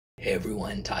Hey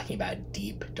everyone, talking about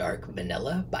Deep Dark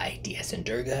Vanilla by DS and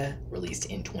Durga, released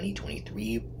in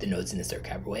 2023. The notes in this are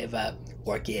cabreuva,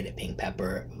 orchid, pink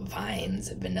pepper, vines,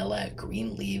 vanilla,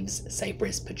 green leaves,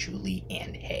 cypress, patchouli,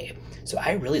 and hay. So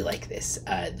I really like this.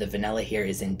 The vanilla here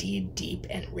is indeed deep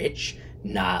and rich,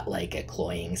 not like a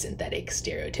cloying, synthetic,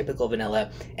 stereotypical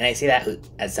vanilla. And I say that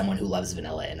as someone who loves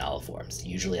vanilla in all forms.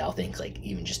 Usually I'll think like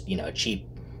even just, a cheap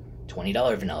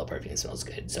 $20 vanilla perfume smells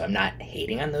good. So I'm not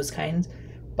hating on those kinds.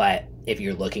 But if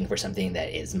you're looking for something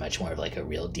that is much more of like a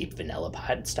real deep vanilla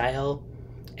pod style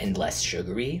and less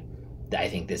sugary, I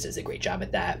think this does a great job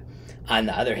at that. On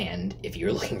the other hand, if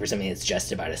you're looking for something that's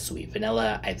just about a sweet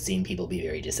vanilla, I've seen people be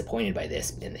very disappointed by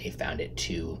this and they found it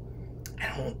too,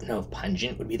 I don't know if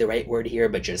pungent would be the right word here,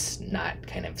 but just not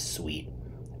kind of sweet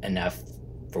enough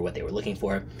for what they were looking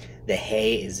for. The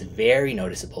hay is very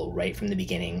noticeable right from the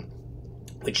beginning,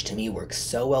 which to me works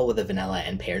so well with the vanilla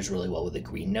and pairs really well with the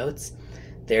green notes.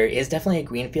 There is definitely a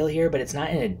green feel here, but it's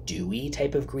not in a dewy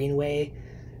type of green way.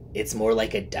 It's more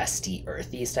like a dusty,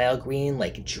 earthy style green,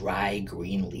 like dry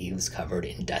green leaves covered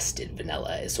in dusted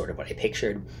vanilla is sort of what I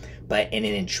pictured, but in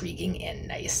an intriguing and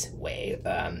nice way.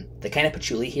 The kind of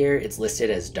patchouli here, it's listed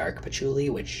as dark patchouli,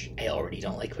 which I already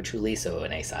don't like patchouli, so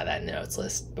when I saw that in the notes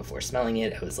list before smelling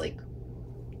it, I was like,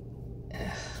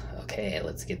 okay,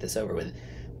 let's get this over with.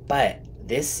 But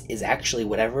this is actually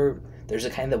whatever, there's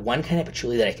the one kind of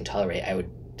patchouli that I can tolerate. I would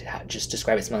just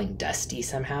describe it smelling dusty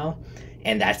somehow,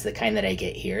 and that's the kind that I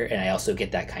get here. And I also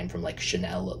get that kind from like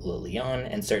Chanel Le Lion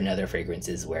and certain other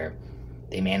fragrances where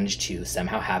they manage to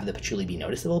somehow have the patchouli be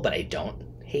noticeable, but I don't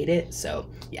hate it. So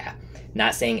yeah,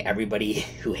 not saying everybody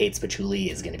who hates patchouli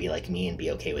is going to be like me and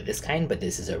be okay with this kind, but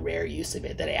this is a rare use of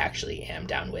it that I actually am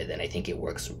down with, and I think it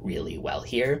works really well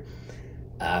here.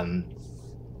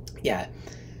 Yeah,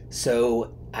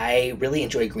 so I really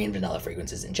enjoy green vanilla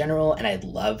fragrances in general, and I'd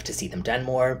love to see them done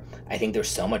more. I think there's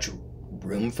so much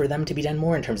room for them to be done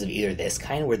more in terms of either this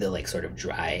kind where they're like sort of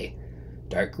dry,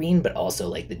 dark green, but also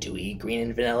like the dewy green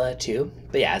and vanilla too.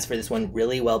 But yeah, as for this one,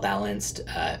 really well balanced.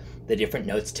 The different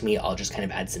notes to me all just kind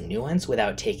of add some nuance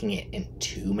without taking it in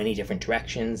too many different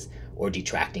directions or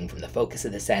detracting from the focus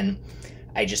of the scent.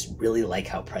 I just really like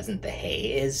how present the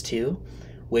hay is too,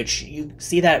 which you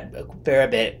see that a fair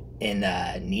bit in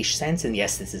niche sense, and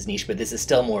yes, this is niche, but this is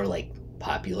still more like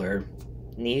popular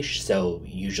niche, so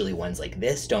usually ones like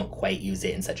this don't quite use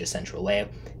it in such a central way,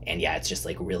 and yeah, it's just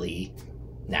like really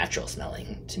natural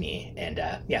smelling to me. And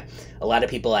yeah, a lot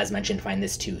of people, as mentioned, find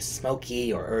this too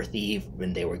smoky or earthy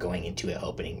when they were going into it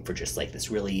hoping for just like this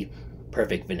really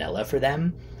perfect vanilla for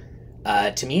them.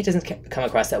 To me, it doesn't come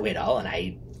across that way at all, and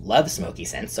I love smoky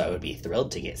scents, so I would be thrilled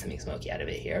to get something smoky out of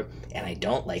it here. And I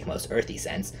don't like most earthy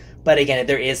scents, but again, if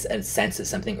there is a sense of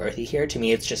something earthy here, to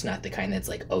me it's just not the kind that's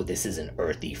like, oh, this is an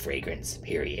earthy fragrance,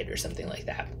 period, or something like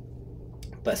that.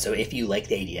 But so if you like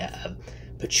the idea of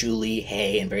patchouli,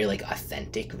 hay, and very like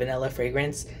authentic vanilla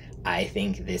fragrance, I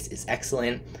think this is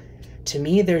excellent. To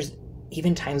me, there's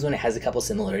even times when it has a couple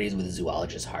similarities with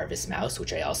Zoologist Harvest Mouse,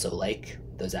 which I also like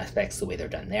those aspects, the way they're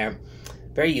done there.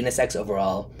 Very unisex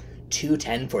overall.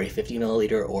 210 for a 50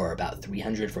 milliliter or about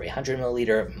 300 for a 100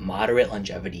 milliliter, moderate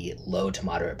longevity, low to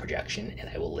moderate projection, and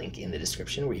I will link in the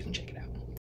description where you can check it out.